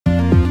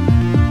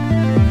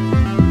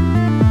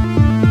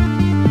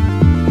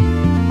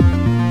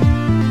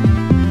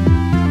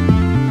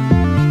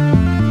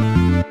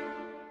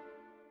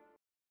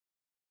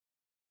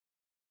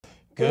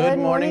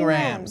morning,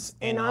 Rams.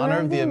 In honor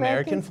of the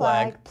American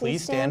flag,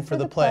 please stand for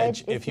the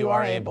pledge if you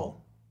are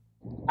able.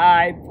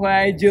 I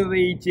pledge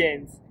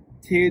allegiance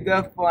to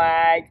the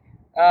flag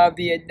of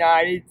the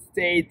United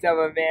States of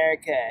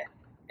America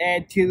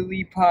and to the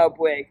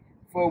republic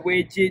for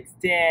which it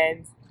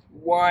stands,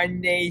 one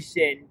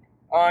nation,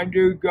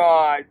 under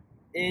God,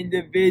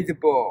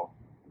 indivisible,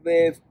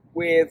 with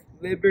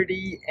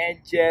liberty and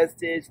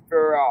justice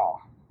for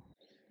all.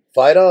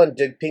 Fight on!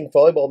 Dig Pink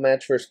volleyball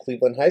match versus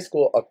Cleveland High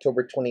School,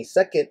 October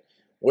 22nd.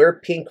 Wear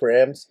pink,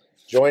 Rams.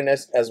 Join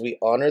us as we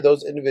honor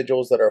those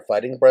individuals that are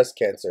fighting breast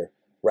cancer.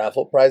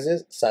 Raffle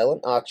prizes,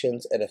 silent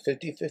auctions, and a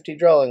 50-50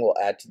 drawing will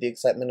add to the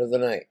excitement of the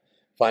night.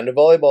 Find a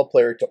volleyball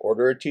player to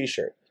order a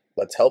t-shirt.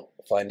 Let's help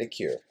find a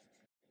cure.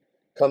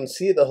 Come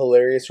see the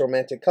hilarious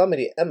romantic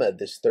comedy Emma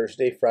this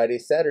Thursday, Friday,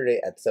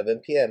 Saturday at 7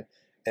 p.m.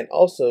 and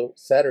also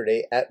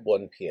Saturday at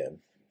 1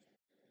 p.m.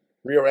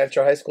 Rio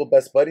Rancho High School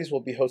Best Buddies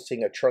will be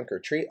hosting a trunk or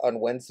treat on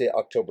Wednesday,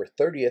 October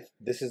 30th.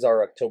 This is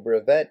our October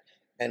event,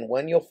 and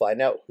when you'll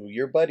find out who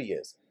your buddy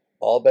is.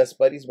 All Best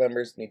Buddies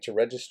members need to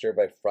register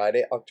by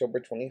Friday, October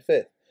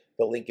 25th.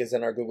 The link is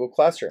in our Google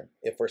Classroom.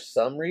 If for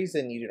some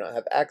reason you do not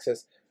have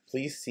access,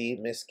 please see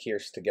Miss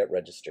Kierst to get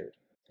registered.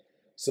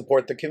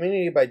 Support the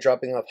community by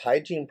dropping off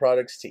hygiene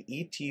products to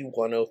ET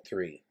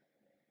 103.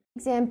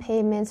 Exam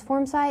payments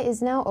form site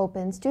is now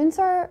open. Students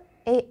are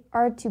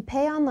to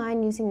pay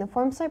online using the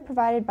form site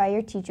provided by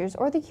your teachers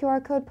or the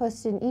QR code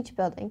posted in each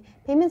building.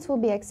 Payments will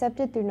be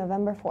accepted through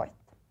November 4th.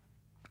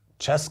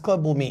 Chess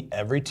Club will meet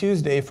every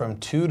Tuesday from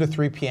 2 to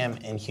 3 p.m.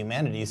 in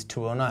Humanities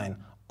 209.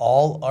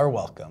 All are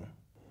welcome.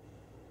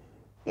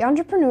 The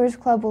Entrepreneurs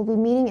Club will be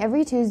meeting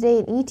every Tuesday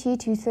in ET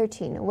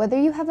 213. Whether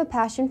you have a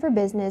passion for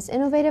business,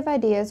 innovative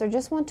ideas, or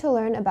just want to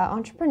learn about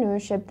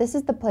entrepreneurship, this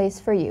is the place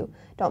for you.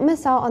 Don't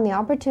miss out on the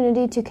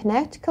opportunity to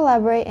connect,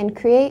 collaborate, and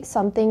create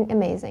something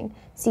amazing.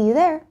 See you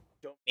there.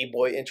 Any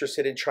boy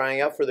interested in trying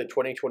out for the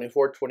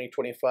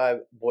 2024-2025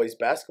 boys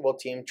basketball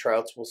team,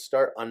 tryouts will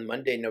start on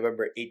Monday,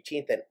 November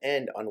 18th and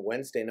end on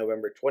Wednesday,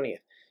 November 20th.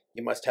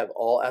 You must have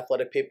all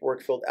athletic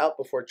paperwork filled out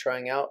before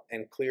trying out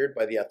and cleared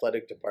by the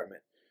athletic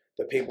department.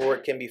 The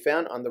paperwork can be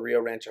found on the Rio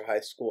Rancho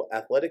High School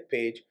athletic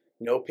page.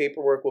 No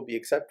paperwork will be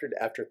accepted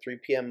after 3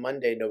 p.m.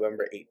 Monday,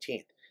 November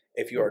 18th.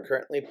 If you are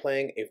currently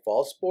playing a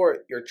fall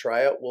sport, your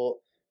tryout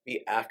will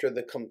be after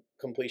the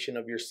completion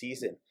of your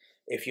season.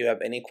 If you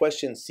have any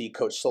questions, see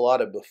Coach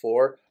Salata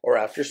before or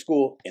after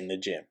school in the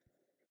gym.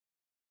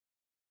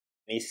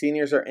 Any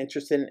seniors are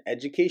interested in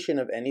education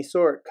of any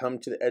sort, come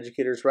to the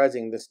Educators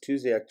Rising this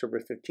Tuesday, October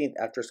 15th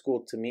after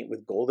school to meet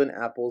with Golden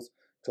Apples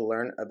to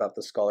learn about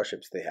the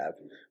scholarships they have.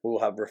 We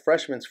will have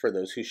refreshments for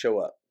those who show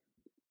up.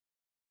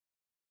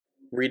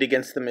 Read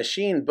Against the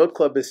Machine Book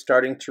Club is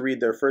starting to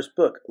read their first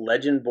book,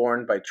 Legend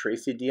Born by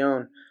Tracy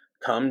Dion.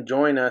 Come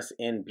join us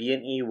in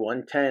B&E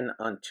 110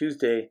 on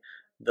Tuesday,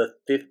 the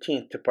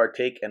 15th to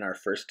partake in our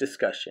first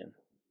discussion.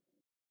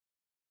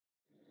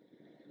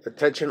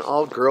 Attention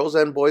all girls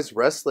and boys,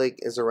 wrestling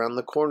is around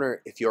the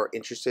corner. If you are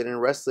interested in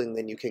wrestling,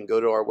 then you can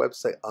go to our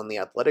website on the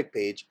athletic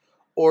page,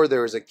 or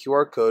there is a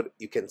QR code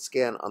you can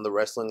scan on the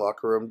wrestling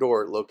locker room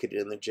door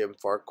located in the gym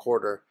far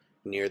corner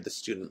near the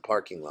student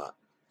parking lot.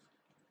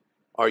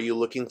 Are you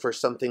looking for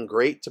something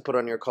great to put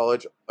on your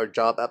college or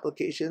job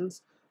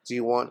applications? Do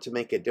you want to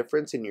make a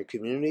difference in your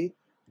community?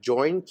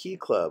 Join Key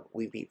Club.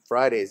 We meet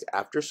Fridays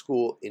after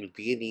school in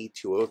B&E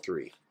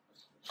 203.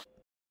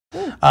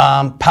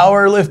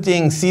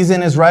 Powerlifting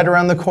season is right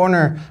around the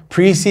corner.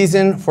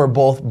 Preseason for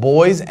both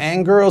boys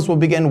and girls will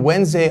begin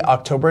Wednesday,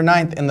 October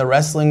 9th in the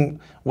wrestling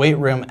weight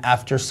room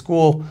after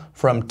school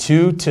from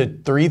 2 to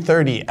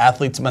 3:30.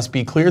 Athletes must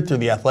be cleared through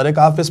the athletic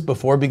office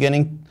before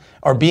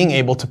being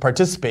able to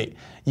participate.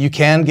 You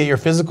can get your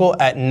physical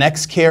at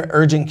Next Care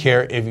Urgent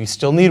Care if you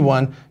still need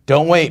one.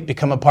 Don't wait.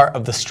 Become a part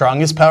of the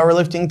strongest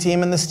powerlifting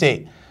team in the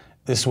state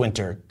this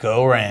winter.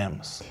 Go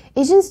Rams!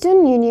 Asian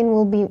Student Union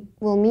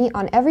will meet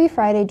on every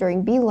Friday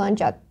during B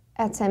lunch at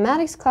St.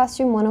 Maddox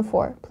Classroom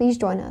 104. Please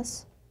join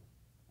us.